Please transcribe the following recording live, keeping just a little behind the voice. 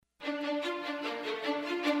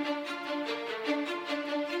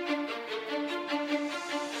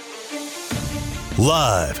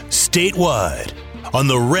Live, statewide, on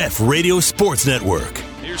the Ref Radio Sports Network.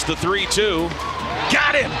 Here's the 3-2.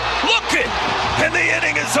 Got him! Look it! And the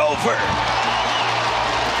inning is over!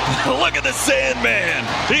 Look at the Sandman!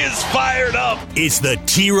 He is fired up! It's the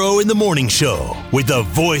T-Row in the Morning Show with the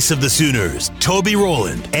voice of the Sooners, Toby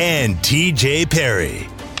Rowland and TJ Perry.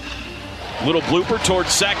 Little blooper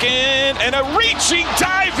towards second, and a reaching,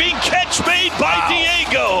 diving catch made by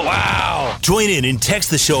Diego. Wow. Join in and text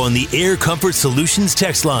the show on the Air Comfort Solutions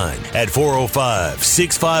text line at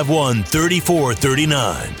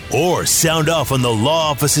 405-651-3439. Or sound off on the law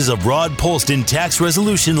offices of Rod Polston Tax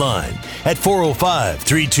Resolution line at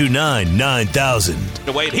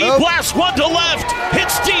 405-329-9000. He blasts one to left,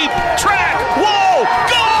 hits deep, track, whoa,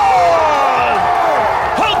 gone!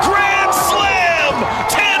 A grand slam!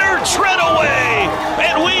 Tanner Treadaway,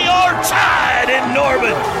 and we are tied in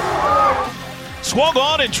Norman. Swung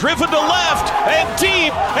on and driven to left and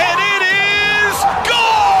deep, and it is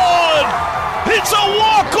gone! It's a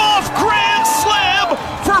walk-off grand slam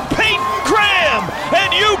for Peyton Graham,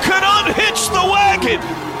 and you can unhitch the wagon.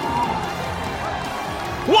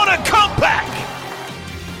 What a comeback!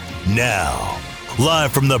 Now,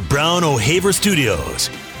 live from the Brown O'Haver Studios,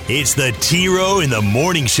 it's the T-Row in the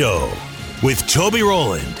Morning Show with Toby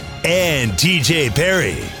Rowland and TJ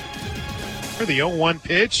Perry. The 0-1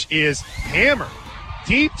 pitch is hammered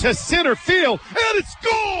deep to center field, and it's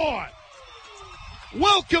gone!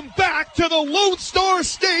 Welcome back to the Lone Star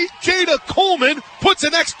State. Jada Coleman puts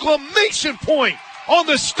an exclamation point on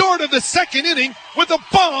the start of the second inning with a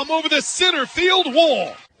bomb over the center field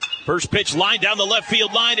wall. First pitch line down the left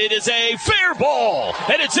field line. It is a fair ball,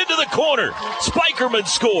 and it's into the corner. Spikerman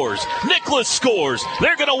scores. Nicholas scores.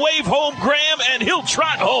 They're going to wave home Graham, and he'll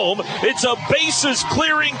trot home. It's a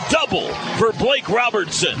bases-clearing double for Blake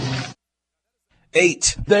Robertson.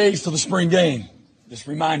 8 days to the spring game. Just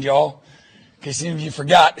remind y'all, in case any of you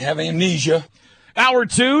forgot, have amnesia. Hour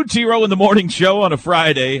 2, T-Row in the Morning Show on a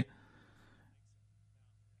Friday.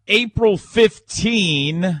 April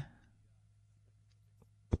 15,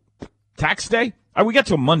 tax day? We got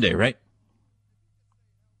till Monday, right?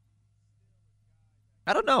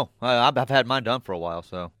 I don't know. I've had mine done for a while,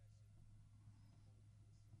 so.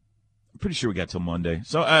 I'm pretty sure we got till Monday.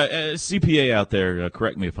 So, CPA out there,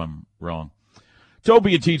 correct me if I'm wrong.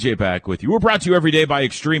 Toby and TJ back with you. We're brought to you every day by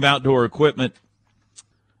Extreme Outdoor Equipment.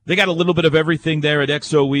 They got a little bit of everything there at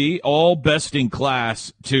XOE, all best in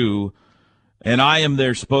class, too. And I am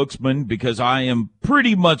their spokesman because I am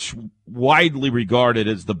pretty much widely regarded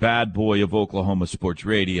as the bad boy of Oklahoma sports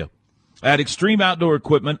radio. At Extreme Outdoor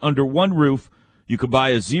Equipment, under one roof, you can buy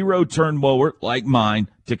a zero-turn mower like mine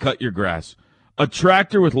to cut your grass. A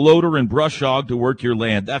tractor with loader and brush hog to work your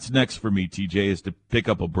land. That's next for me, TJ, is to pick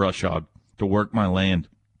up a brush hog to work my land.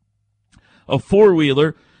 A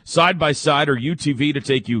four-wheeler, side-by-side, or UTV to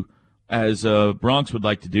take you, as Bronx would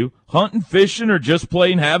like to do, hunting, fishing, or just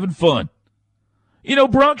plain having fun. You know,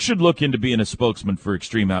 Bronx should look into being a spokesman for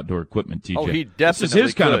Extreme Outdoor Equipment, TJ. Oh, he definitely This is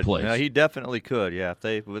his could. kind of place. Yeah, he definitely could. Yeah,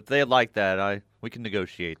 if they like that, we can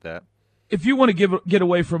negotiate that. If you want to get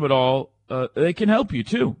away from it all, they can help you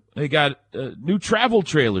too. They got new travel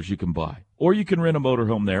trailers you can buy, or you can rent a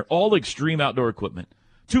motorhome there. All Extreme Outdoor Equipment.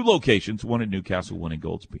 2 locations, one in Newcastle, one in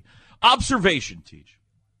Goldsby. Observation, Teach.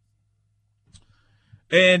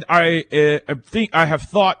 And I think I have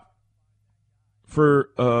thought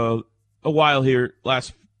for a while here,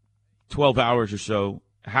 last 12 hours or so,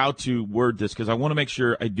 how to word this, because I want to make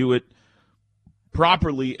sure I do it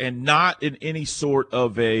properly and not in any sort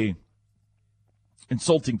of a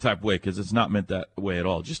insulting type way, because it's not meant that way at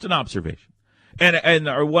all. Just an observation. And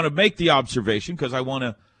I want to make the observation because I want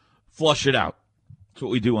to flush it out. That's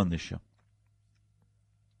what we do on this show.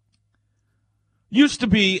 Used to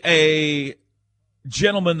be a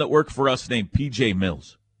gentleman that worked for us named P.J.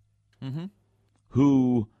 Mills,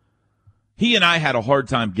 who he and I had a hard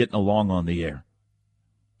time getting along on the air.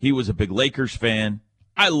 He was a big Lakers fan.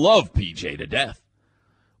 I love P.J. to death.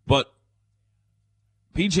 But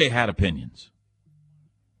P.J. had opinions,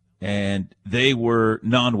 and they were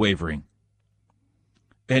non-wavering.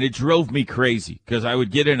 And it drove me crazy because I would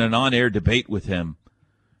get in an on-air debate with him,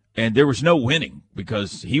 and there was no winning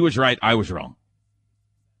because he was right, I was wrong.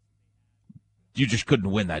 You just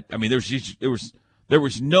couldn't win that. I mean, there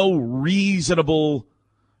was no reasonable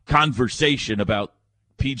conversation about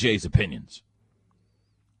PJ's opinions.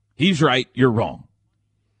 He's right, you're wrong.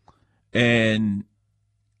 And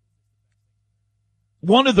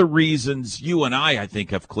one of the reasons you and I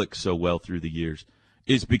think, have clicked so well through the years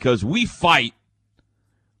is because we fight,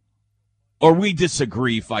 or we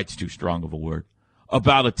disagree, fight's too strong of a word,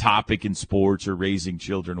 about a topic in sports or raising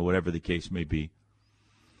children or whatever the case may be.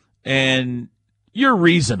 And you're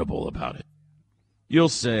reasonable about it. You'll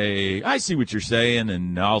say, I see what you're saying,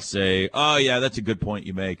 and I'll say, oh, yeah, that's a good point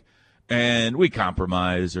you make. And we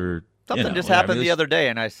compromise or something just happened the other day,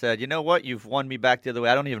 and I said, you know what, you've won me back the other way.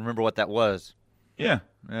 I don't even remember what that was. Yeah.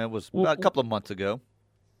 It was a couple of months ago.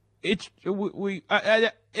 It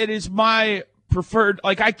is my preferred,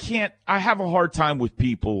 like I have a hard time with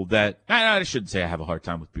people that, I shouldn't say I have a hard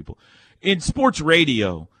time with people. In sports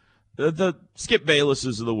radio, the Skip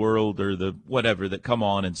Baylesses of the world or the whatever that come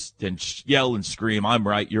on and yell and scream, I'm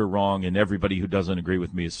right, you're wrong, and everybody who doesn't agree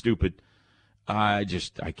with me is stupid. I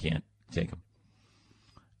can't take them.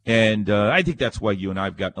 And I think that's why you and I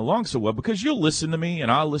have gotten along so well, because you'll listen to me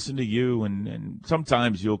and I'll listen to you, and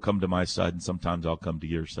sometimes you'll come to my side and sometimes I'll come to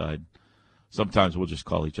your side. Sometimes we'll just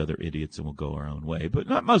call each other idiots and we'll go our own way, but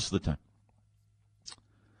not most of the time.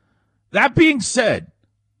 That being said,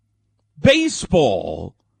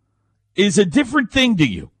 baseball is a different thing to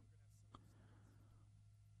you.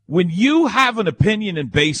 When you have an opinion in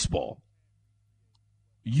baseball,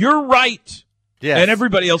 you're right, yes, and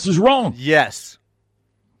everybody else is wrong. Yes.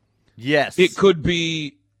 Yes. It could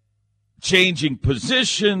be changing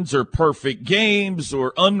positions or perfect games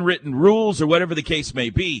or unwritten rules or whatever the case may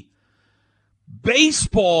be.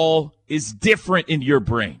 Baseball is different in your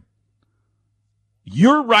brain.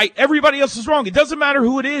 You're right. Everybody else is wrong. It doesn't matter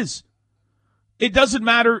who it is. It doesn't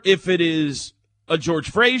matter if it is a George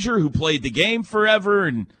Frazier who played the game forever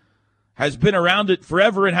and has been around it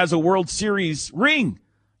forever and has a World Series ring.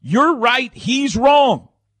 You're right. He's wrong.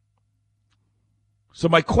 So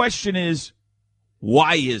my question is,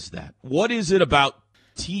 why is that? What is it about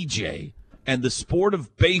TJ and the sport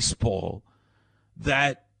of baseball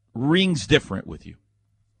that rings different with you?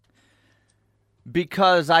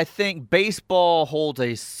 Because I think baseball holds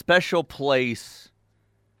a special place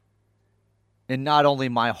in not only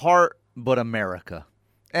my heart, but America.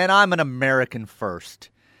 And I'm an American first.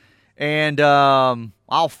 And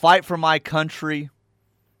I'll fight for my country.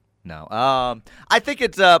 No. I think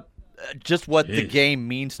it's just what the game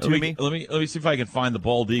means to me. Let me see if I can find the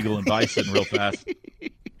bald eagle and bison real fast.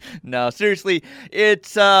 No, seriously,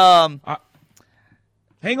 it's hang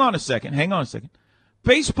on a second.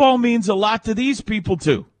 Baseball means a lot to these people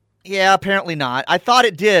too. Yeah, apparently not. I thought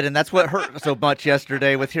it did, and that's what hurt so much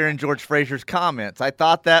yesterday with hearing George Frazier's comments. I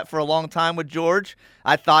thought that for a long time with George.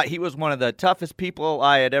 I thought he was one of the toughest people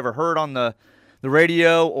I had ever heard on the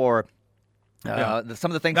radio or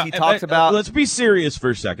some of the things he talks about. Let's be serious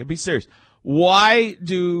for a second. Be serious. Why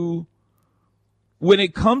when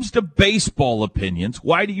it comes to baseball opinions,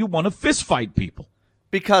 why do you want to fist fight people?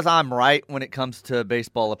 Because I'm right when it comes to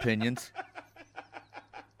baseball opinions.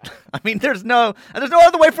 I mean, there's no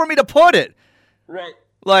other way for me to put it. Right.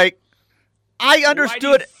 Like, I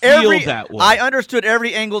understood I understood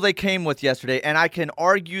every angle they came with yesterday, and I can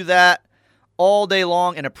argue that all day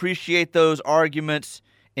long and appreciate those arguments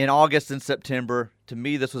in August and September. To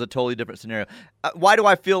me, this was a totally different scenario. Why do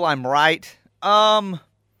I feel I'm right? I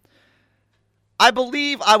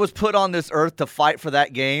believe I was put on this earth to fight for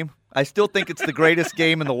that game. I still think it's the greatest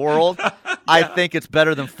game in the world. Yeah. I think it's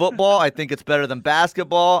better than football. I think it's better than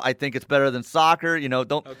basketball. I think it's better than soccer.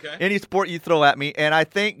 Any sport you throw at me. And I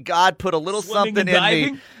think God put a little something in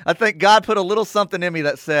me. I think God put a little something in me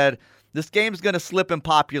that said, this game's going to slip in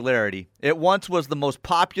popularity. It once was the most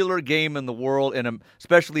popular game in the world, and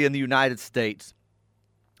especially in the United States.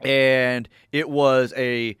 And it was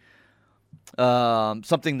a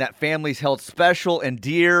something that families held special and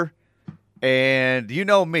dear. And you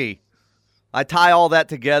know me. I tie all that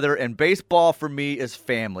together, and baseball for me is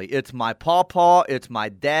family. It's my pawpaw. It's my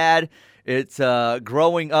dad. It's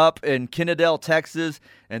growing up in Kennedale, Texas,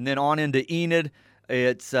 and then on into Enid.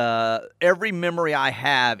 It's every memory I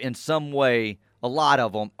have in some way, a lot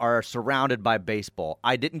of them are surrounded by baseball.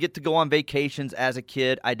 I didn't get to go on vacations as a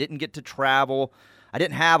kid. I didn't get to travel. I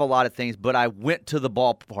didn't have a lot of things, but I went to the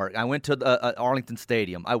ballpark. I went to Arlington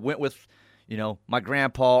Stadium. I went with, my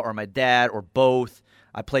grandpa or my dad or both.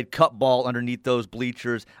 I played cup ball underneath those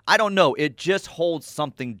bleachers. I don't know. It just holds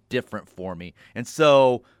something different for me. And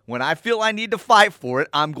so when I feel I need to fight for it,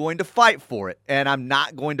 I'm going to fight for it. And I'm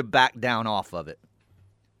not going to back down off of it.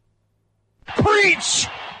 Preach!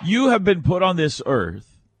 You have been put on this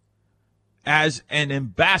earth as an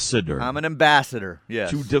ambassador. I'm an ambassador, yes.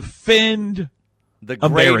 To defend the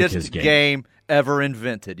greatest game ever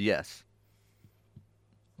invented, yes.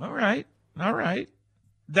 All right.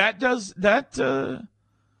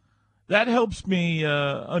 That helps me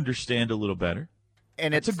understand a little better.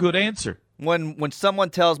 And it's a good answer. When someone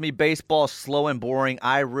tells me baseball is slow and boring,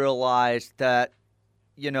 I realize that,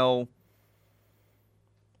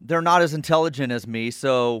 they're not as intelligent as me.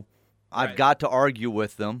 So I've got to argue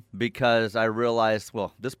with them because I realized,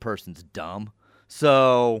 well, this person's dumb.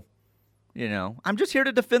 So, I'm just here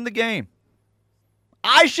to defend the game.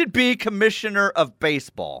 I should be commissioner of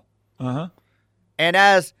baseball. Uh-huh. And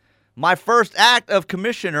as my first act of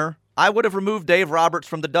commissioner, I would have removed Dave Roberts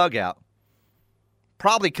from the dugout.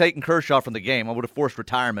 Probably Clayton Kershaw from the game. I would have forced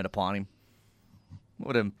retirement upon him.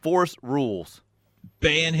 Would have enforced rules.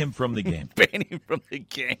 Ban him from the game. Ban him from the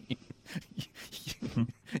game.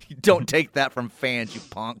 Don't take that from fans, you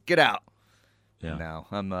punk. Get out. Yeah. No,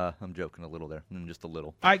 I'm joking a little there. Just a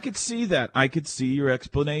little. I could see that. I could see your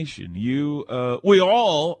explanation. We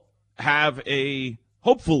all have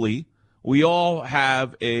hopefully, we all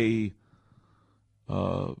have a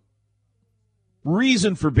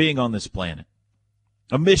reason for being on this planet.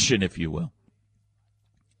 A mission, if you will.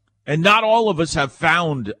 And not all of us have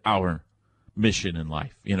found our mission in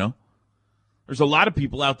life, There's a lot of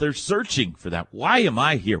people out there searching for that. Why am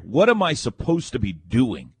I here? What am I supposed to be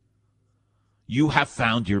doing? You have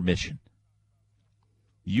found your mission.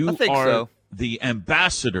 You are the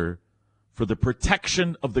ambassador for the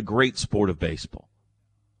protection of the great sport of baseball.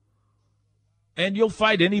 And you'll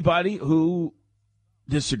fight anybody who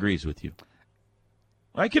disagrees with you.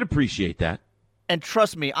 I can appreciate that. And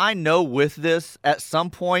trust me, I know with this, at some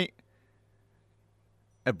point,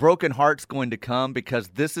 a broken heart's going to come because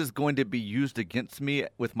this is going to be used against me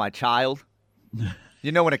with my child.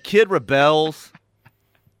 When a kid rebels,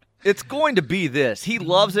 it's going to be this. He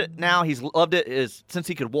loves it now. He's loved it since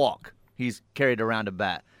he could walk. He's carried around a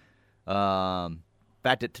bat. In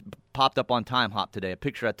fact, it popped up on Time Hop today, a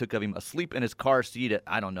picture I took of him asleep in his car seat at,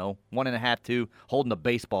 1.5, 2, holding a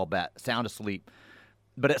baseball bat, sound asleep.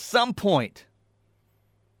 But at some point,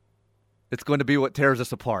 it's going to be what tears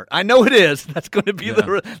us apart. I know it is. That's going to be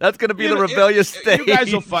the rebellious stage. You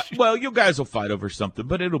guys will fight. Well, you guys will fight over something,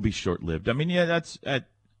 but it'll be short-lived. I mean, that's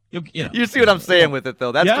You see what I'm saying with it,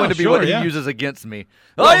 though. That's going to be what he uses against me.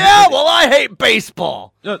 Well, I hate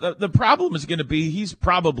baseball. The problem is going to be he's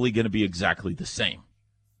probably going to be exactly the same,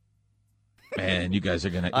 and you guys are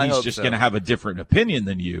going to. He's just going to have a different opinion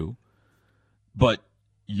than you, but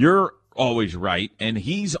you're always right, and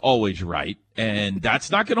he's always right, and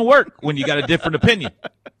that's not going to work when you got a different opinion.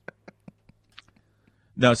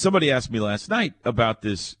 Now, somebody asked me last night about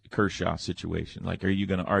this Kershaw situation. Like, are you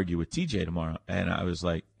going to argue with TJ tomorrow? And I was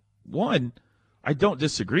like, 1, I don't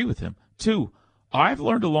disagree with him. 2, I've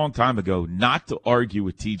learned a long time ago not to argue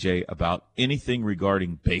with TJ about anything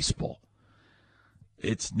regarding baseball.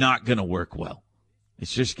 It's not going to work well.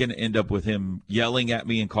 It's just going to end up with him yelling at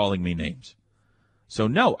me and calling me names. So,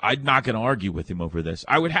 no, I'm not going to argue with him over this.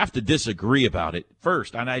 I would have to disagree about it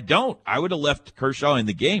first, and I don't. I would have left Kershaw in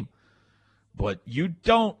the game. But you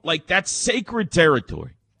don't, that's sacred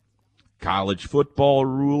territory. College football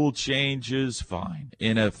rule changes, fine.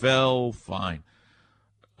 NFL, fine.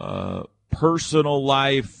 Personal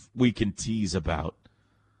life, we can tease about.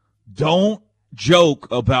 Don't joke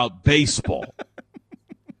about baseball.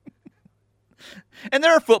 And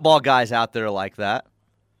there are football guys out there like that.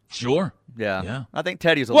 Sure. Yeah. I think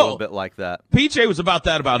Teddy's a little bit like that. PJ was about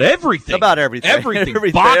that about everything. About everything.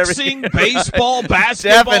 Boxing, baseball,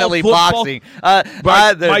 basketball, definitely football.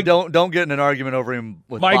 Boxing. Don't get in an argument over him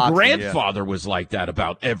with my boxing. My grandfather was like that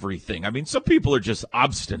about everything. I mean, some people are just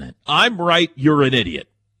obstinate. I'm right, you're an idiot.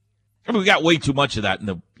 I mean, we got way too much of that in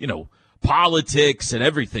the, politics and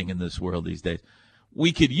everything in this world these days.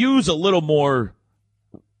 We could use a little more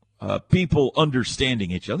people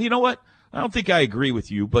understanding each other. You know what? I don't think I agree with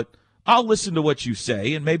you, but I'll listen to what you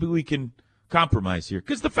say, and maybe we can compromise here.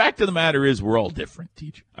 Because the fact of the matter is we're all different,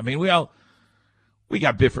 Teach. I mean, we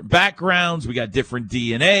got different backgrounds. We got different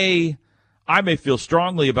DNA. I may feel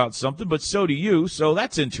strongly about something, but so do you. So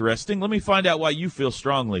that's interesting. Let me find out why you feel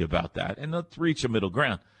strongly about that, and let's reach a middle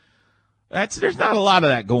ground. There's not a lot of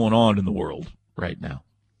that going on in the world right now.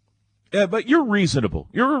 But you're reasonable.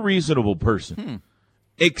 You're a reasonable person.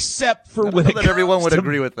 Except for when it comes everyone would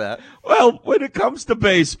agree with that. Well, when it comes to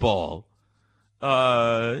baseball,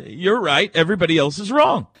 you're right. Everybody else is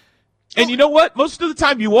wrong. And you know what? Most of the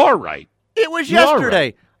time you are right. It was yesterday.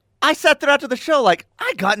 Right. I sat there after the show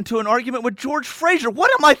I got into an argument with George Frazier.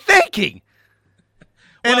 What am I thinking?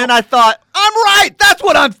 And then I thought, I'm right. That's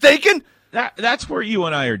what I'm thinking. That's where you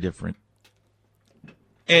and I are different.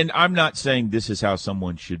 And I'm not saying this is how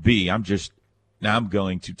someone should be. Now I'm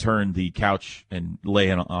going to turn the couch and lay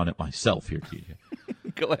on it myself here, TJ.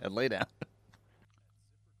 Go ahead, lay down.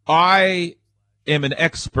 I am an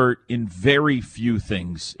expert in very few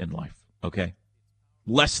things in life, okay?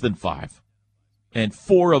 Less than 5. And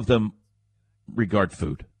 4 of them regard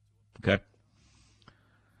food, okay?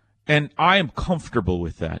 And I am comfortable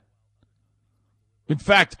with that. In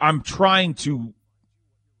fact, I'm trying to,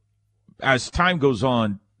 as time goes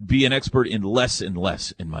on, be an expert in less and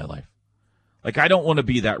less in my life. Like, I don't want to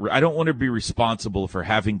be that. I don't want to be responsible for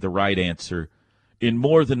having the right answer in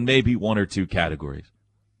more than maybe one or two categories.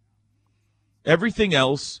 Everything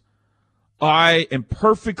else, I am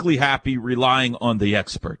perfectly happy relying on the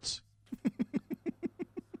experts.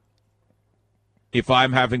 If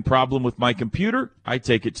I'm having problem with my computer, I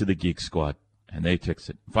take it to the Geek Squad, and they fix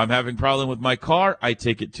it. If I'm having problem with my car, I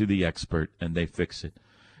take it to the expert, and they fix it.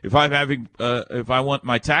 If I'm having, if I want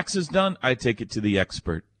my taxes done, I take it to the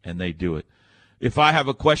expert, and they do it. If I have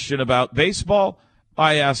a question about baseball,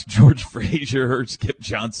 I ask George Frazier or Skip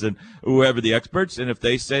Johnson, whoever the experts, and if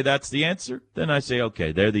they say that's the answer, then I say,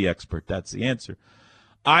 okay, they're the expert. That's the answer.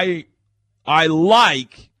 I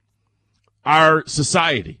like our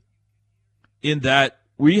society in that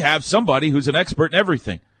we have somebody who's an expert in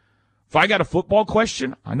everything. If I got a football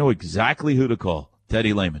question, I know exactly who to call.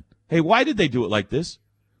 Teddy Lehman. Hey, why did they do it like this?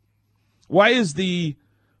 Why is the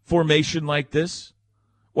formation like this?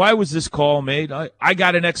 Why was this call made? I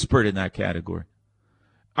got an expert in that category.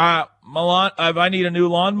 Milan, if I need a new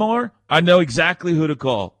lawnmower, I know exactly who to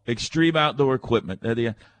call. Extreme Outdoor Equipment.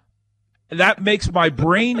 That makes my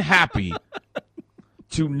brain happy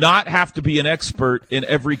to not have to be an expert in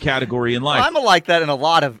every category in life. I'm like that in a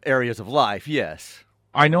lot of areas of life, yes.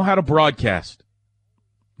 I know how to broadcast.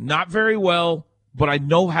 Not very well, but I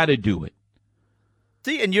know how to do it.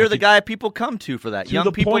 See, and you're the guy people come to for that.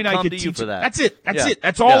 Young people come to you for that. That's it. That's it.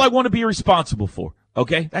 That's all I want to be responsible for.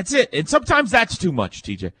 Okay? That's it. And sometimes that's too much,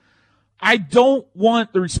 TJ. I don't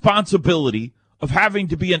want the responsibility of having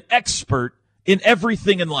to be an expert in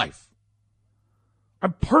everything in life.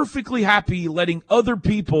 I'm perfectly happy letting other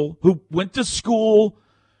people who went to school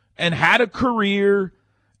and had a career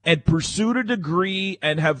and pursued a degree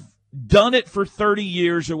and have done it for 30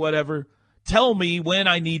 years or whatever tell me when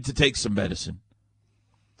I need to take some medicine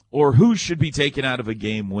or who should be taken out of a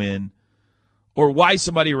game when or why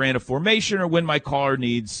somebody ran a formation or when my car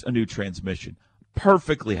needs a new transmission.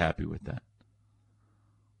 Perfectly happy with that.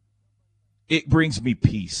 It brings me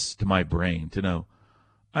peace to my brain to know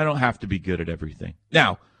I don't have to be good at everything.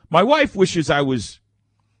 Now, my wife wishes I was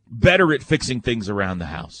better at fixing things around the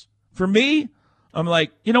house. For me, I'm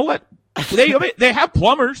like, you know what? They have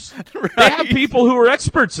plumbers. Right. They have people who are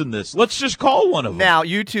experts in this. Let's just call one of them. Now,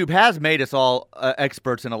 YouTube has made us all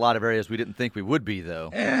experts in a lot of areas we didn't think we would be, though.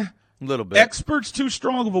 A little bit. Expert's too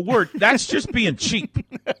strong of a word. That's just being cheap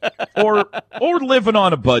or living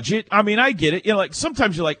on a budget. I mean, I get it. You know, like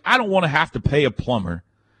sometimes you're like, I don't want to have to pay a plumber.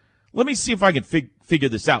 Let me see if I can figure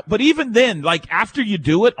this out. But even then, like after you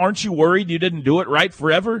do it, aren't you worried you didn't do it right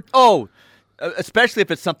forever? Oh, especially if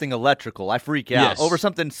it's something electrical. I freak out over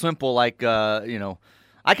something simple like, I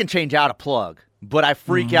can change out a plug, but I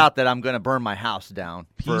freak out that I'm going to burn my house down.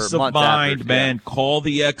 Peace of mind, man. Call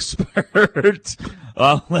the expert.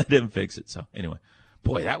 I'll let him fix it. So anyway,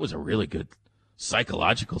 boy, that was a really good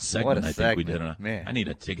psychological segment. I think we did. I need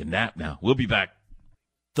to take a nap now. We'll be back.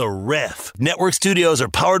 The Ref Network studios are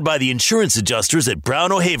powered by the insurance adjusters at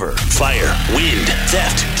Brown O'Haver. Fire, wind,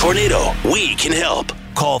 theft, tornado. We can help.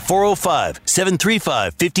 Call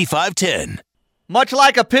 405-735-5510. Much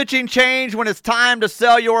like a pitching change when it's time to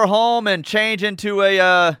sell your home and change into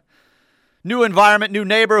a new environment, new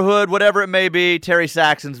neighborhood, whatever it may be, Terry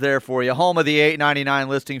Saxon's there for you. Home of the $8.99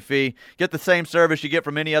 listing fee. Get the same service you get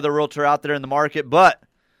from any other realtor out there in the market, but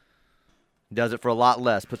does it for a lot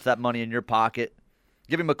less. Puts that money in your pocket.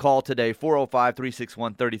 Give him a call today,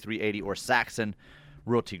 405-361-3380 or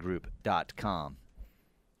SaxonRealtyGroup.com.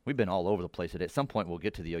 We've been all over the place today. At some point, we'll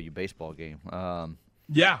get to the OU baseball game.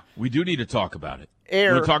 Yeah, we do need to talk about it.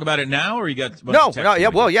 You want to talk about it now, or you got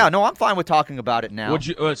I'm fine with talking about it now.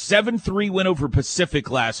 7-3 win over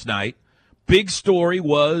Pacific last night. Big story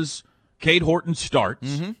was Cade Horton starts.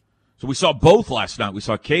 Mm-hmm. So we saw both last night. We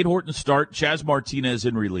saw Cade Horton start, Chaz Martinez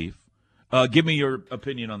in relief. Give me your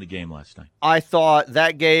opinion on the game last night. I thought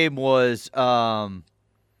that game was,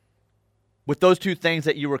 with those two things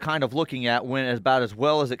that you were kind of looking at, went about as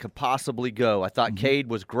well as it could possibly go. I thought Cade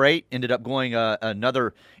was great, ended up going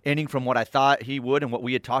another inning from what I thought he would and what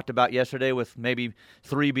we had talked about yesterday with maybe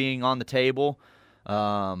 3 being on the table,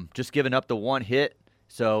 just giving up the 1 hit.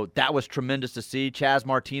 So that was tremendous to see. Chaz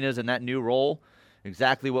Martinez in that new role,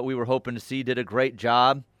 exactly what we were hoping to see, did a great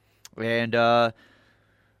job. And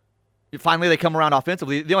finally, they come around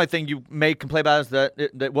offensively. The only thing you may complain about is that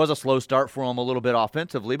it was a slow start for them a little bit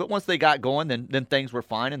offensively. But once they got going, then things were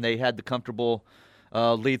fine, and they had the comfortable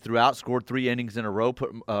lead throughout, scored 3 innings in a row,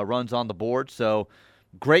 put runs on the board. So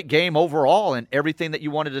great game overall, and everything that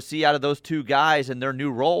you wanted to see out of those two guys and their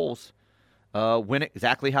new roles went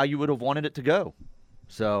exactly how you would have wanted it to go.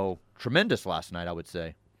 So tremendous last night, I would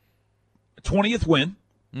say. 20th win.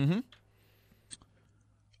 Mm-hmm.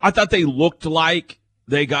 I thought they looked like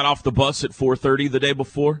they got off the bus at 4:30 the day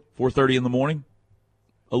before, 4:30 in the morning.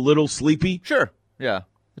 A little sleepy. Sure, yeah.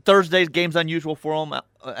 Thursday's game's unusual for them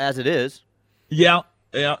as it is. Yeah,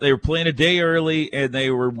 they were playing a day early, and they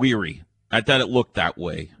were weary. I thought it looked that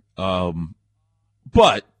way.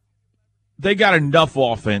 But they got enough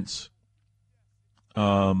offense.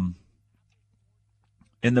 And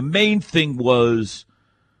the main thing was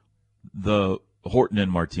the Horton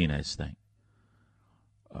and Martinez thing.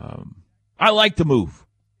 I like the move.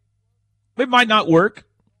 It might not work,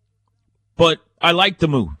 but I like the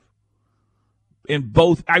move. In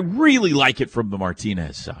both, I really like it from the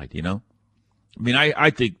Martinez side, you know? I mean, I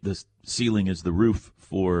think the ceiling is the roof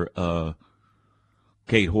for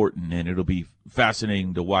Cade Horton, and it'll be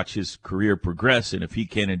fascinating to watch his career progress, and if he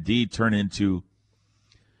can indeed turn into,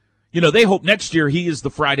 you know, they hope next year he is the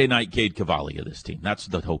Friday night Cade Cavalli of this team. That's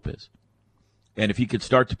what the hope is. And if he could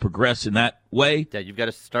start to progress in that way. Yeah, you've got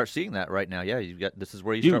to start seeing that right now. Yeah, this is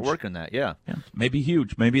where you huge. start working that. Yeah. Maybe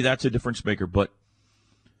huge. Maybe that's a difference maker. But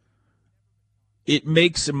it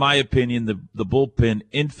makes, in my opinion, the bullpen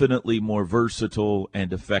infinitely more versatile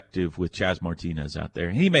and effective with Chas Martinez out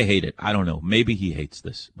there. He may hate it. I don't know. Maybe he hates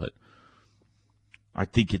this. But I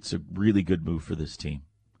think it's a really good move for this team.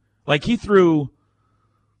 Like, he threw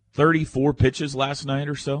 34 pitches last night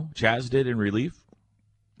or so. Chas did in relief.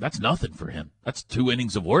 That's nothing for him. That's 2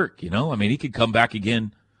 innings of work, you know? I mean, he could come back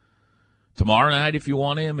again tomorrow night if you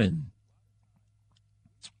want him, and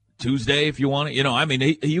Tuesday if you want it. You know, I mean,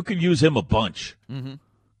 you could use him a bunch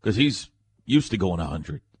because he's used to going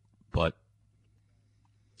 100. But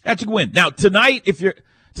that's a win. Now, tonight's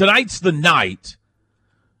the night.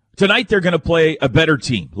 Tonight they're going to play a better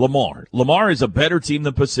team, Lamar. Lamar is a better team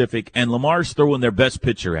than Pacific, and Lamar's throwing their best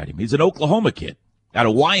pitcher at him. He's an Oklahoma kid out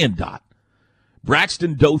of Wyandotte.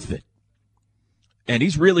 Braxton Dothit, and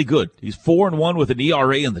he's really good. He's 4-1 with an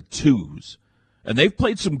ERA in the 2s, and they've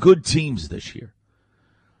played some good teams this year.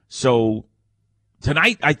 So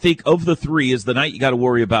tonight, I think of the 3 is the night you got to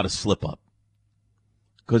worry about a slip-up,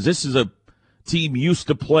 because this is a team used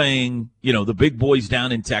to playing, you know, the big boys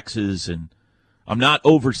down in Texas, and I'm not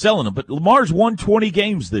overselling them, but Lamar's won 20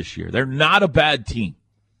 games this year. They're not a bad team.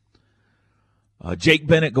 Jake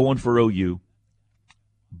Bennett going for OU,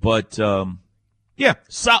 but yeah,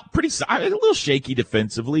 pretty solid. A little shaky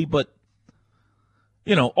defensively, but,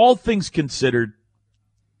 you know, all things considered,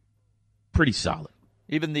 pretty solid.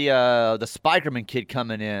 Even the Spikerman kid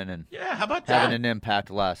coming in and how about that? Having an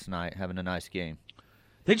impact last night, having a nice game.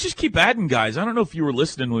 They just keep adding guys. I don't know if you were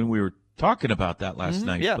listening when we were talking about that last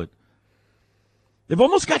night, but they've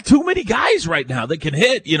almost got too many guys right now that can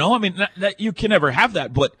hit. You know, I mean, that you can never have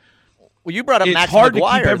that, but. Well, you brought up Max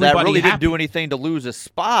McGuire. That really didn't do anything to lose a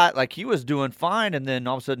spot. Like, he was doing fine, and then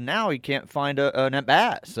all of a sudden now he can't find an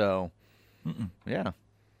at-bat. So, yeah.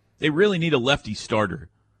 They really need a lefty starter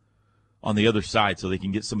on the other side so they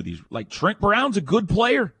can get some of these. Like, Trent Brown's a good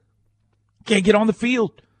player. Can't get on the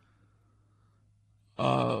field.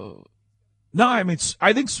 No, I mean,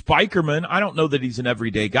 I think Spikerman, I don't know that he's an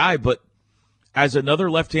everyday guy, but as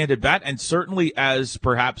another left-handed bat, and certainly as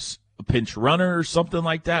perhaps a pinch runner or something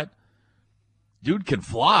like that, dude can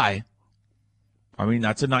fly. I mean,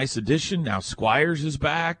 that's a nice addition. Now Squires is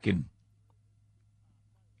back, and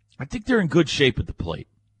I think they're in good shape at the plate.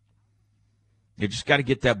 They just got to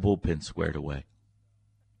get that bullpen squared away.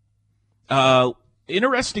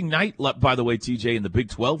 Interesting night, by the way, TJ, in the Big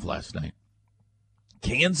 12 last night.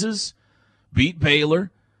 Kansas beat Baylor.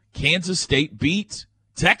 Kansas State beat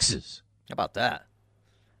Texas. How about that?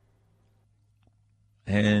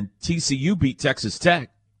 And TCU beat Texas Tech.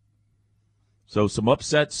 So some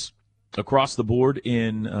upsets across the board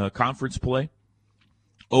in conference play.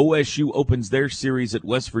 OSU opens their series at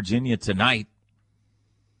West Virginia tonight.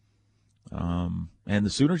 And the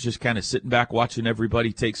Sooners just kind of sitting back watching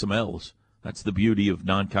everybody take some L's. That's the beauty of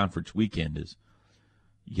non-conference weekend, is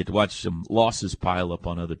you get to watch some losses pile up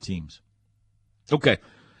on other teams. Okay,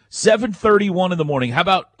 7:31 in the morning. How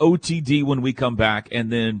about OTD when we come back?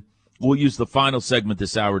 And then we'll use the final segment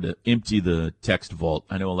this hour to empty the text vault.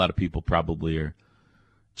 I know a lot of people probably are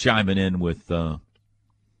chiming in with the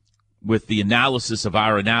analysis of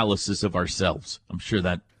our analysis of ourselves. I'm sure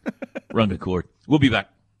that rung a chord. We'll be back.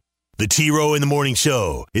 The T-Row in the Morning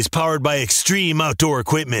Show is powered by Extreme Outdoor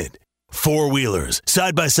Equipment. 4-wheelers,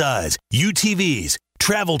 side-by-sides, UTVs,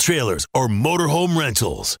 travel trailers, or motorhome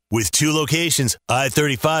rentals. With 2 locations,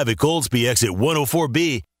 I-35 at Goldsby exit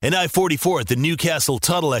 104B and I-44 at the Newcastle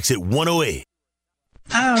Tuttle exit 108.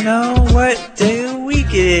 I don't know what day of the week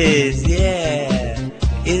it is. Yeah.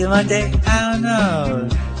 Is it Monday? I don't know.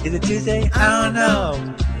 Is it Tuesday? I don't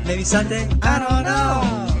know. Maybe Sunday? I don't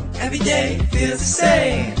know. Every day feels the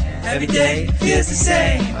same. Every day feels the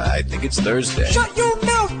same. I think it's Thursday. Shut your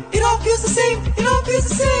mouth. It all feels the same. It all feels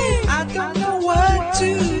the same. I don't know what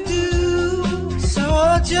to do. So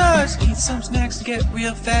I'll just eat some snacks to get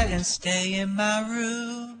real fat and stay in my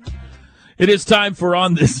room. It is time for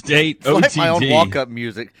On This Date, It's OTD. like my own walk-up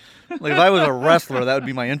music. Like if I was a wrestler, that would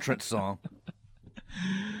be my entrance song.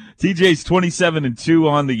 TJ's 27-2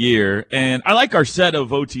 on the year, and I like our set of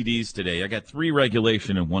OTDs today. I got 3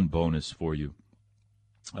 regulation and 1 bonus for you.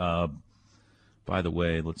 By the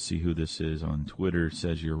way, let's see who this is on Twitter.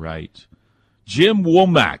 Says you're right. Jim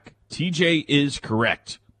Womack. TJ is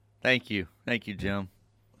correct. Thank you, Jim.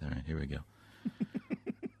 All right, here we go.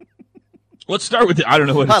 Let's start with I don't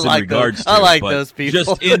know what it's in regards to. I like but those people.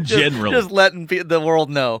 Just in general. Just letting the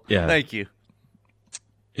world know. Yeah. Thank you.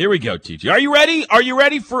 Here we go, TJ. Are you ready? Are you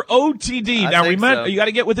ready for OTD? Now, remember, so. You got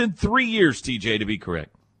to get within 3 years, TJ, to be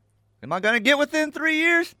correct. Am I going to get within 3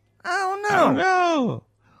 years? I don't know. I don't know.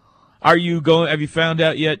 Are you going? Have you found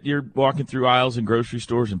out yet? You're walking through aisles in grocery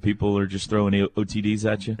stores and people are just throwing OTDs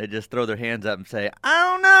at you? They just throw their hands up and say, I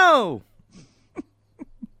don't know.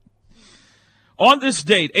 On this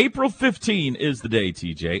date, April 15 is the day,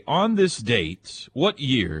 TJ. On this date, what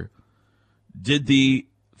year did the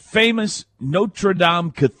famous Notre Dame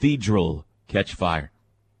Cathedral catch fire?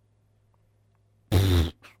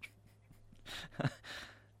 Wasn't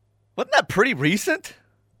that pretty recent?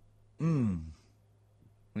 You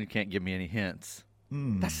can't give me any hints.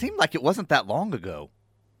 That seemed like it wasn't that long ago.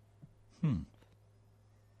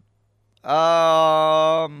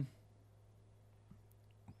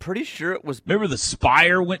 Pretty sure it was. Remember the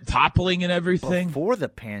spire went toppling and everything? Before the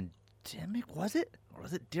pandemic, was it? Or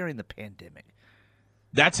was it during the pandemic?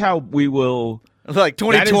 That's how we will. Like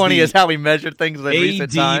 2020 is how we measure things in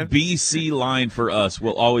recent time. ADBC line for us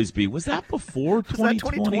will always be, was that before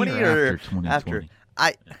 2020 or after 2020?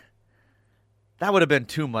 That would have been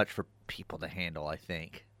too much for people to handle, I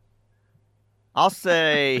think. I'll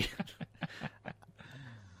say,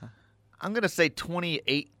 I'm going to say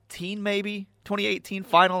 2018 maybe. 2018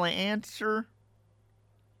 final answer.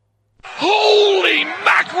 Holy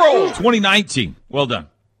mackerel! 2019. Well done.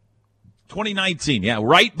 2019, yeah,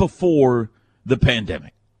 right before the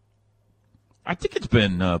pandemic. I think it's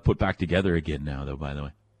been put back together again now, though, by the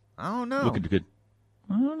way. I don't know. Looking good.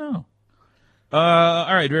 I don't know.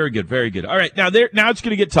 All right, very good, very good. All right, now it's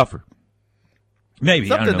going to get tougher. Maybe.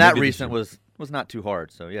 Something I don't know, that maybe recent was not too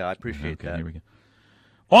hard, so yeah, I appreciate that. Here we go.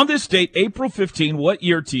 On this date, April 15, what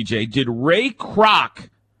year, TJ, did Ray Kroc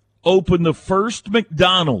open the first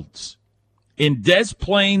McDonald's in Des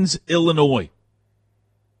Plaines, Illinois?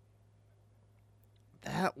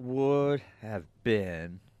 That would have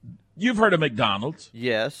been. You've heard of McDonald's.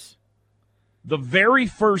 Yes. The very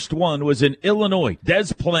first one was in Illinois,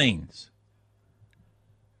 Des Plaines.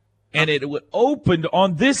 And it opened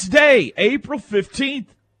on this day, April 15th.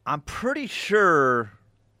 I'm pretty sure.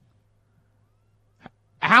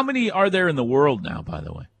 How many are there in the world now, by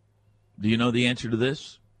the way? Do you know the answer to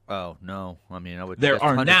this? Oh, no. I mean, I would. There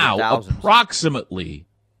are now approximately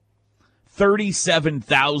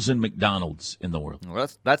 37,000 McDonald's in the world. Well,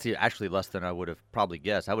 that's actually less than I would have probably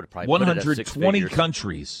guessed. I would have probably 120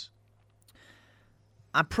 countries.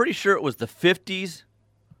 I'm pretty sure it was the 50s.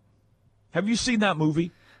 Have you seen that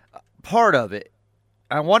movie? Part of it.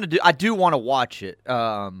 I do want to watch it.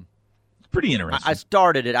 It's pretty interesting. I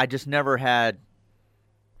started it. I just never had.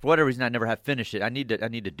 For whatever reason, I never have finished it. I need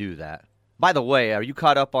to do that. By the way, are you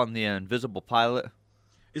caught up on the Invisible Pilot?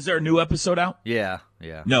 Is there a new episode out? Yeah.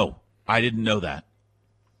 No, I didn't know that.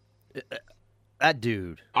 That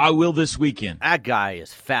dude. I will this weekend. That guy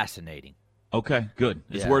is fascinating. Okay, good.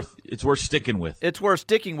 It's Yeah. worth sticking with. It's worth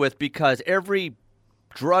sticking with because every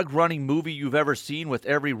drug-running movie you've ever seen with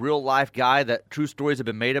every real-life guy that true stories have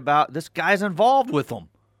been made about, this guy's involved with them.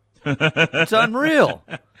 It's unreal.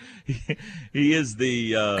 He is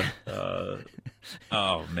the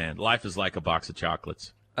oh man, life is like a box of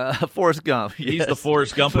chocolates. Forrest Gump. He's yes. the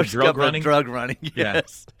Forrest Gump of drug running. Drug running.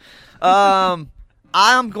 Yes. I'm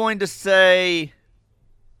going to say.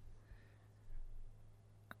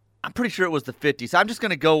 I'm pretty sure it was the 50s. I'm just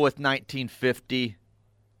going to go with 1950.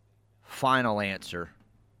 Final answer.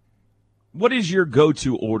 What is your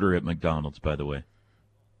go-to order at McDonald's, by the way?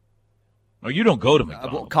 Oh, you don't go to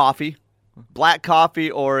McDonald's. Coffee. Black coffee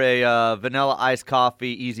or a vanilla iced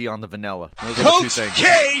coffee, easy on the vanilla. Those are the two things.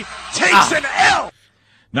 K takes an L.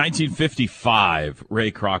 1955,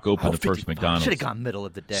 Ray Kroc opened the first McDonald's. Should have gone middle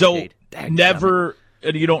of the decade. So Dang, never,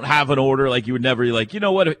 you don't have an order, like you would never be like, you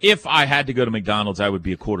know what, if I had to go to McDonald's, I would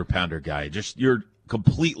be a quarter pounder guy. Just, you're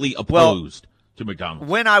completely opposed to McDonald's.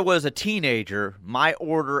 When I was a teenager, my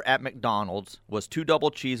order at McDonald's was 2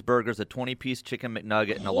 double cheeseburgers, a 20-piece chicken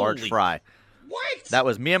McNugget, and a large fry. What? That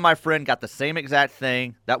was me and my friend got the same exact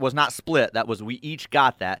thing. That was not split. That was we each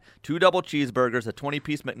got that. 2 double cheeseburgers, a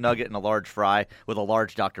 20-piece McNugget, and a large fry with a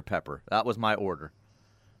large Dr. Pepper. That was my order.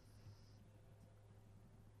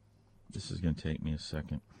 This is going to take me a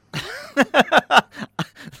second.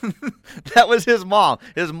 That was his mom.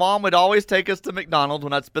 His mom would always take us to McDonald's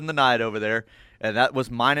when I'd spend the night over there, and that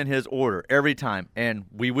was mine and his order every time, and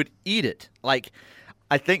we would eat it. Like,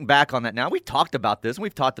 I think back on that now. We talked about this, and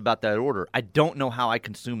we've talked about that order. I don't know how I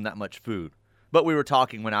consumed that much food, but we were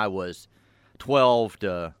talking when I was 12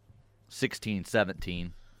 to 16,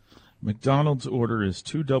 17. McDonald's order is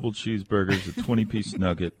 2 double cheeseburgers, a 20-piece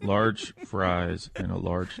nugget, large fries, and a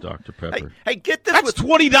large Dr. Pepper. Hey, get this. That's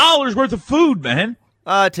 $20 worth of food, man.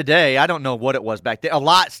 Today, I don't know what it was back then. A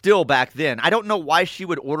lot still back then. I don't know why she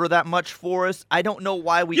would order that much for us. I don't know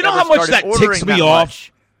why we. You know ever how much started that ordering ticks me that off?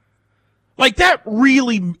 much. Like, that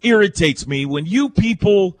really irritates me when you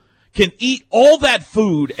people can eat all that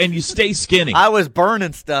food and you stay skinny. I was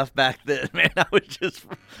burning stuff back then, man. I was just.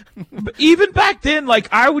 But even back then, like,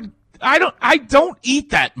 I don't eat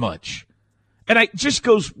that much, and it just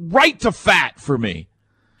goes right to fat for me.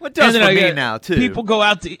 What does And for then me I get now too? People go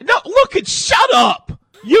out to eat. No, look at. Shut up.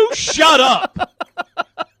 You shut up.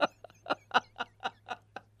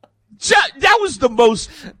 That was the most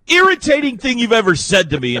irritating thing you've ever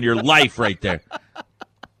said to me in your life, right there.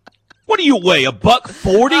 What do you weigh?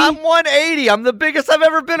 $140? I'm 180. I'm the biggest I've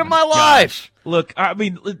ever been in my life. Look, I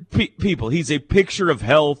mean, people, he's a picture of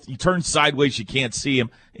health. You turn sideways, you can't see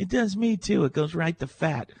him. It does me, too. It goes right to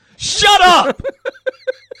fat. Shut up!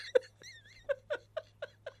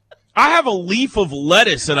 I have a leaf of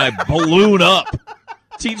lettuce, and I balloon up.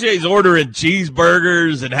 TJ's ordering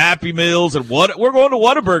cheeseburgers and Happy Meals, and we're going to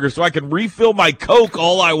Whataburger so I can refill my Coke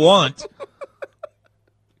all I want.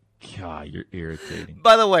 God, you're irritating.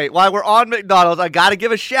 By the way, while we're on McDonald's, I got to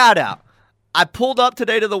give a shout out. I pulled up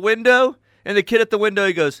today to the window, and the kid at the window,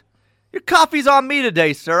 he goes, "Your coffee's on me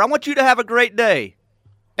today, sir. I want you to have a great day."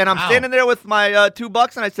 And I'm standing there with my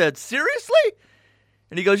 $2, and I said, "Seriously?"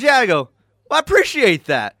 And he goes, "Yeah." I go, "Well, I appreciate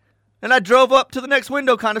that." And I drove up to the next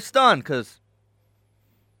window kind of stunned because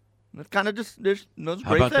it's kind of just, it was a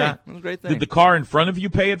great thing. That? It was a great thing. Did the car in front of you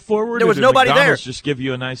pay it forward? There was or did nobody McDonald's there. Just give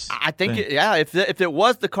you a nice I think, thing? if it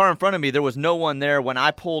was the car in front of me, there was no one there when I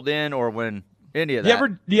pulled in or when any of that.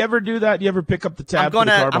 Do you ever do that? Do you ever pick up the tab I'm for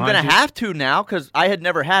the car gonna behind you? have to now because I had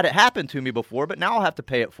never had it happen to me before, but now I'll have to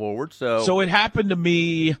pay it forward. So it happened to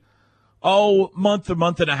me, a month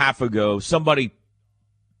and a half ago. Somebody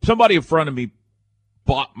in front of me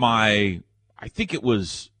bought my, I think it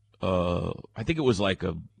was like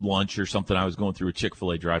a lunch or something. I was going through a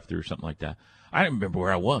Chick-fil-A drive-thru or something like that. I don't remember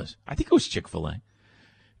where I was. I think it was Chick-fil-A.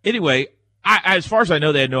 Anyway, as far as I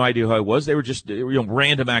know, they had no idea who I was. They were just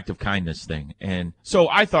random act of kindness thing. And so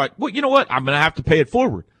I thought, well, you know what? I'm going to have to pay it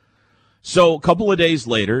forward. So a couple of days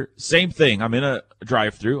later, same thing. I'm in a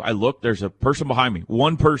drive-thru. I look. There's a person behind me.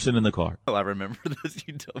 One person in the car. Oh, I remember this.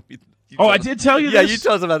 You told me. I did tell you Yeah, this? you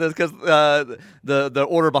told us about this because the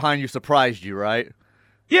order behind you surprised you, right?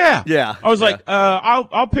 Yeah. Yeah. I was like,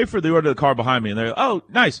 I'll pay for the order of the car behind me. And they're like, oh,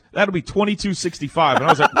 nice. That'll be $22.65. And I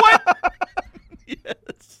was like, what?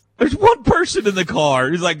 Yes. There's one person in the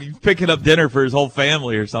car. He's like picking up dinner for his whole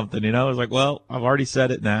family or something, I was like, well, I've already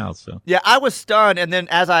said it now. So Yeah, I was stunned. And then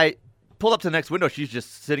as I pulled up to the next window, she's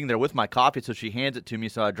just sitting there with my coffee, so she hands it to me,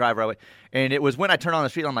 so I drive right away. And it was when I turned on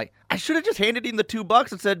the street, I'm like, I should have just handed him the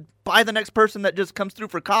 $2 and said, buy the next person that just comes through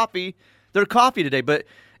for coffee their coffee today. But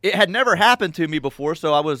it had never happened to me before,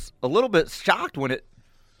 so I was a little bit shocked when it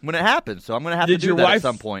happened. So I'm going to have to do that at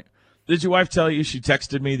some point. Did your wife tell you? She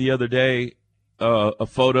texted me the other day a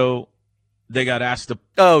photo. They got asked to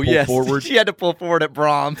pull forward. She had to pull forward at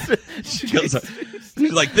Brahms.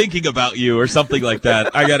 She's like thinking about you or something like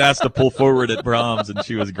that. I got asked to pull forward at Brahms, and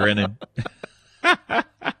she was grinning.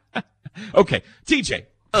 Okay, TJ,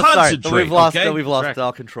 concentrate. Sorry, we've lost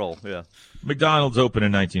all control. Yeah. McDonald's opened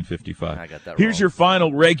in 1955. I got that Here's wrong. your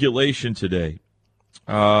final regulation today.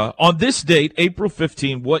 On this date, April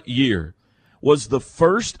 15, what year was the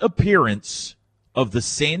first appearance of the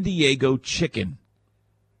San Diego Chicken?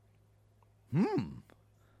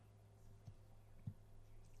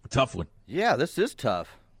 Tough one. Yeah, this is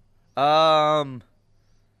tough. You're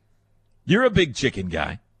a big chicken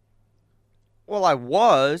guy. Well, I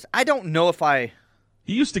was. I don't know if I...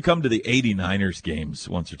 He used to come to the 89ers games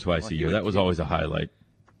once or twice a year. That was always a highlight.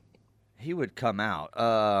 He would come out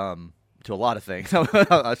to a lot of things. I'm going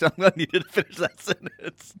to need you to finish that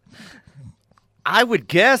sentence. I would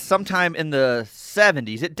guess sometime in the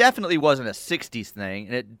 70s. It definitely wasn't a 60s thing,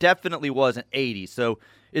 and it definitely wasn't 80s. So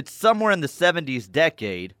it's somewhere in the 70s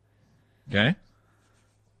decade. Okay.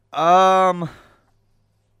 I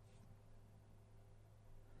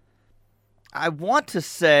want to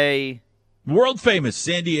say world famous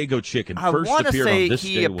San Diego Chicken first appeared on this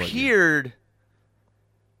he day. Appeared.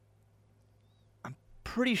 I'm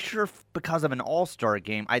pretty sure because of an All-Star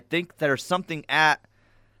game. I think there's something at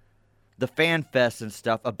the Fan Fest and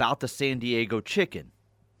stuff about the San Diego Chicken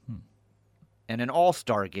and an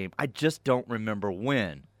All-Star game. I just don't remember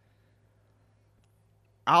when.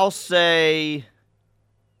 I'll say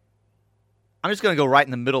I'm just going to go right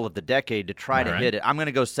in the middle of the decade to try to hit it. I'm going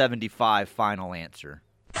to go 75, final answer.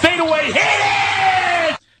 Fadeaway hit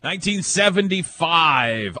it!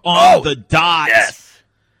 1975 on the dot. Yes!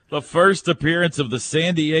 The first appearance of the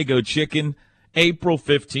San Diego Chicken, April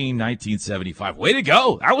 15, 1975. Way to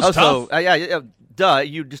go. That was tough. So, yeah, duh.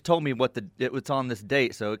 You just told me it was on this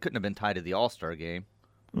date, so it couldn't have been tied to the All-Star game.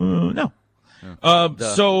 No.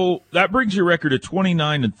 So that brings your record to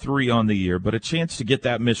 29-3 on the year, but a chance to get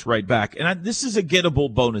that miss right back. And this is a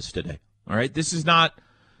gettable bonus today. All right, this is not,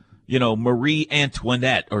 Marie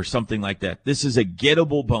Antoinette or something like that. This is a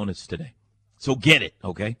gettable bonus today. So get it.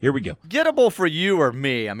 Okay, here we go. Gettable for you or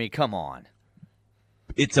me? I mean, come on.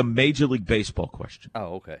 It's a Major League Baseball question.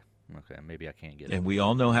 Oh, okay. Okay, maybe I can't get it. And we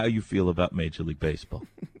all know how you feel about Major League Baseball.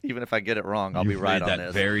 Even if I get it wrong, I'll be right on this. You've made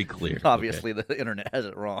that very clear. Obviously, the internet has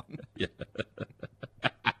it wrong. Yeah.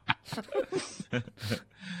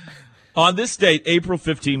 On this date, April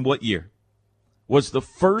 15, what year was the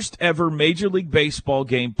first ever Major League Baseball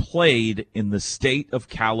game played in the state of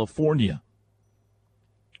California?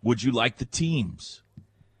 Would you like the teams?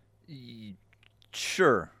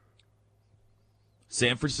 Sure.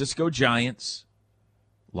 San Francisco Giants,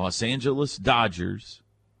 Los Angeles Dodgers.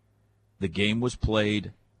 The game was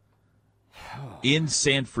played in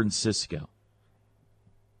San Francisco.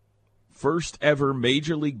 First ever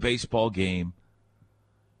Major League Baseball game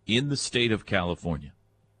in the state of California.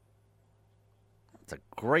 That's a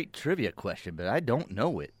great trivia question, but I don't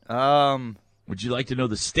know it. Would you like to know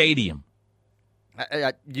the stadium?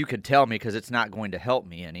 You could tell me because it's not going to help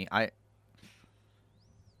me any.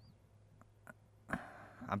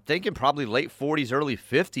 I'm thinking probably late 40s, early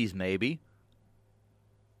 50s, maybe.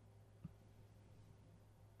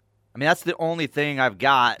 I mean, that's the only thing I've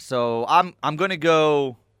got. So I'm going to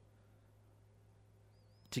go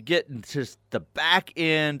to get into the back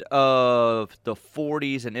end of the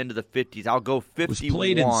 40s and into the 50s. I'll go 51. It was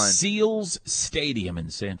played in Seals Stadium in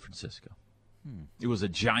San Francisco. It was a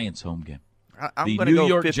Giants home game. I'm going to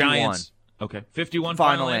go 51. Giants. Okay, 51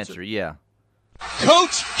 final answer. Yeah.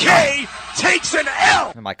 Coach K takes an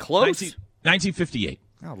L. Am I close? 1958.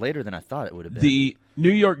 Oh, later than I thought it would have been. The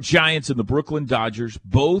New York Giants and the Brooklyn Dodgers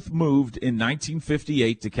both moved in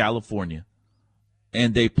 1958 to California,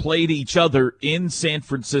 and they played each other in San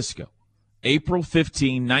Francisco. April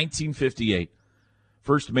 15, 1958.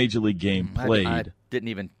 First Major League game played. I didn't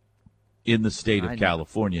even in the state of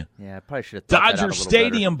California. Yeah, I probably should have thought that out a Dodger little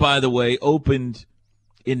Stadium, better. by the way, opened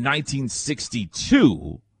in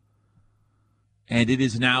 1962. And it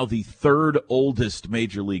is now the third oldest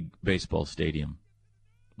Major League Baseball stadium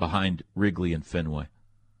behind Wrigley and Fenway.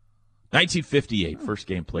 1958, first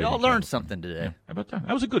game played. We all learned something today. Yeah, how about that?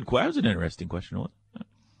 That was a good question. That was an interesting question. Wasn't it?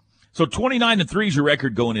 So 29-3 is your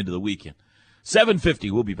record going into the weekend.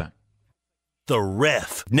 7:50, we'll be back. The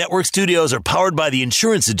Ref. Network studios are powered by the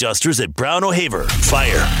insurance adjusters at Brown O'Haver.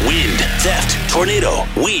 Fire, wind, theft, tornado.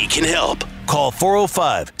 We can help. Call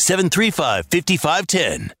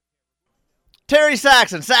 405-735-5510. Terry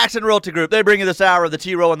Saxon, Saxon Realty Group. They bring you this hour of the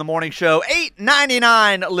T-Row in the Morning Show.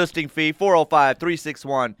 $8.99 listing fee,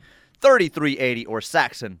 405-361-3380 or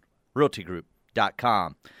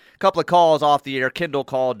SaxonRealtyGroup.com. A couple of calls off the air. Kendall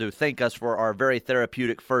called to thank us for our very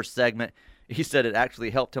therapeutic first segment. He said it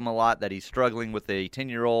actually helped him a lot, that he's struggling with a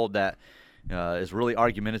 10-year-old that is really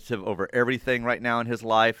argumentative over everything right now in his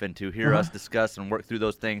life, and to hear us discuss and work through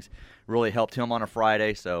those things really helped him on a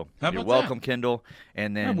Friday. So you're welcome, Kendall.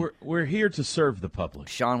 And then we're here to serve the public.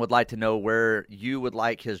 Sean would like to know where you would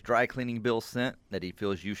like his dry cleaning bill sent, that he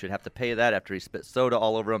feels you should have to pay that after he spit soda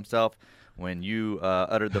all over himself when you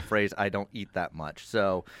uttered the phrase, "I don't eat that much."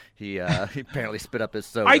 So he apparently spit up his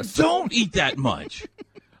soda. I don't eat that much.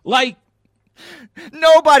 Like,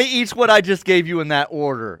 nobody eats what I just gave you in that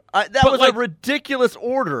order. That was a ridiculous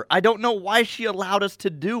order. I don't know why she allowed us to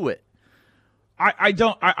do it.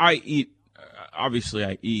 I eat, obviously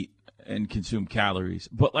I eat and consume calories,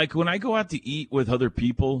 but like when I go out to eat with other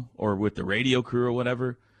people or with the radio crew or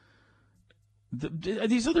whatever,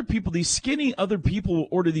 these other people, these skinny other people will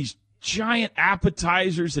order these giant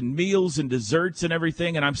appetizers and meals and desserts and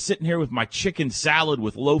everything, and I'm sitting here with my chicken salad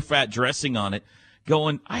with low-fat dressing on it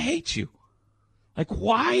going, I hate you. Like,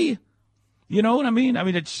 why? You know what I mean? I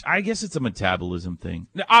mean, I guess it's a metabolism thing.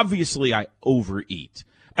 Now, obviously, I overeat.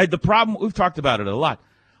 The problem, we've talked about it a lot,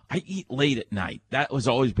 I eat late at night. That has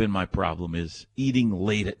always been my problem, is eating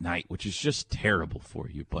late at night, which is just terrible for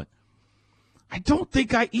you. But I don't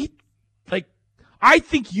think I eat, like, I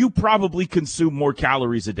think you probably consume more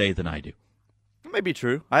calories a day than I do. It may be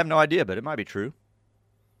true. I have no idea, but it might be true.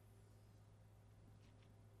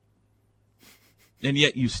 And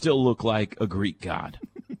yet you still look like a Greek god.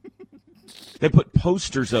 They put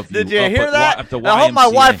posters of you. Did you up hear that? At the YMCA. I hope my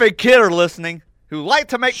wife and kid are listening, who like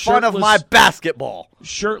to make fun of my basketball.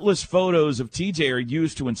 Shirtless photos of TJ are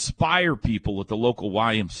used to inspire people at the local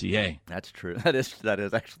YMCA. That's true. That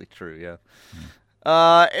is actually true, yeah.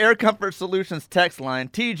 Air Comfort Solutions text line.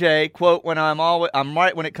 TJ, quote, I'm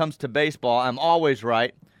right when it comes to baseball. I'm always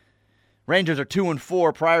right. Rangers are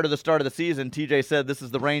 2-4 prior to the start of the season. TJ said this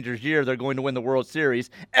is the Rangers' year. They're going to win the World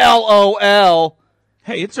Series. LOL.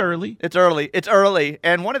 Hey, it's early. It's early.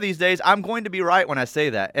 And one of these days, I'm going to be right when I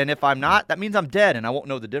say that. And if I'm not, that means I'm dead and I won't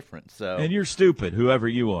know the difference. So. And you're stupid, whoever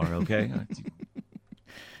you are, okay?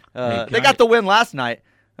 They got the win last night.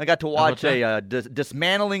 I got to watch a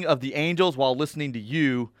dismantling of the Angels while listening to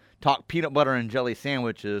you talk peanut butter and jelly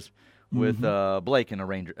sandwiches with Blake in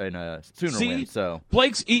a Sooner win. So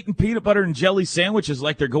Blake's eating peanut butter and jelly sandwiches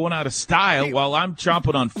like they're going out of style while I'm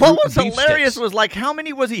chomping on fruit. What was and beef hilarious sticks. was, like, how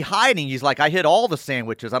many was he hiding? He's like, I hit all the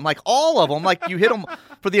sandwiches. I'm like, all of them. I'm like, you hit them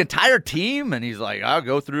for the entire team? And he's like, I'll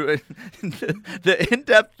go through it. The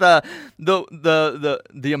in-depth,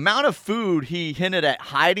 the amount of food he hinted at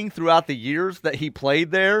hiding throughout the years that he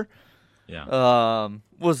played there,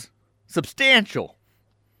 was substantial.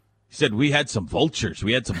 He said, we had some vultures.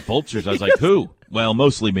 I was like, who? Well,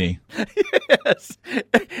 mostly me. Yes.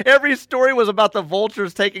 Every story was about the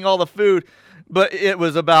vultures taking all the food, but it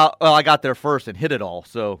was about, I got there first and hit it all.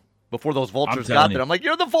 So before those vultures got there, I'm like,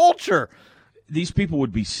 you're the vulture. These people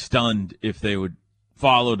would be stunned if they would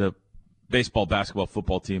follow the baseball, basketball,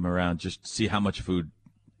 football team around just to see how much food.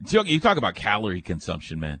 You talk about calorie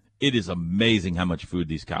consumption, man. It is amazing how much food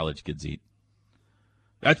these college kids eat.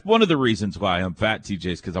 That's one of the reasons why I'm fat,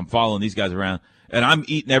 TJ, because I'm following these guys around, and I'm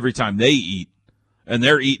eating every time they eat, and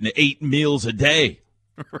they're eating 8 meals a day.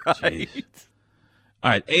 Right. Jeez.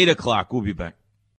 All right, 8 o'clock. We'll be back.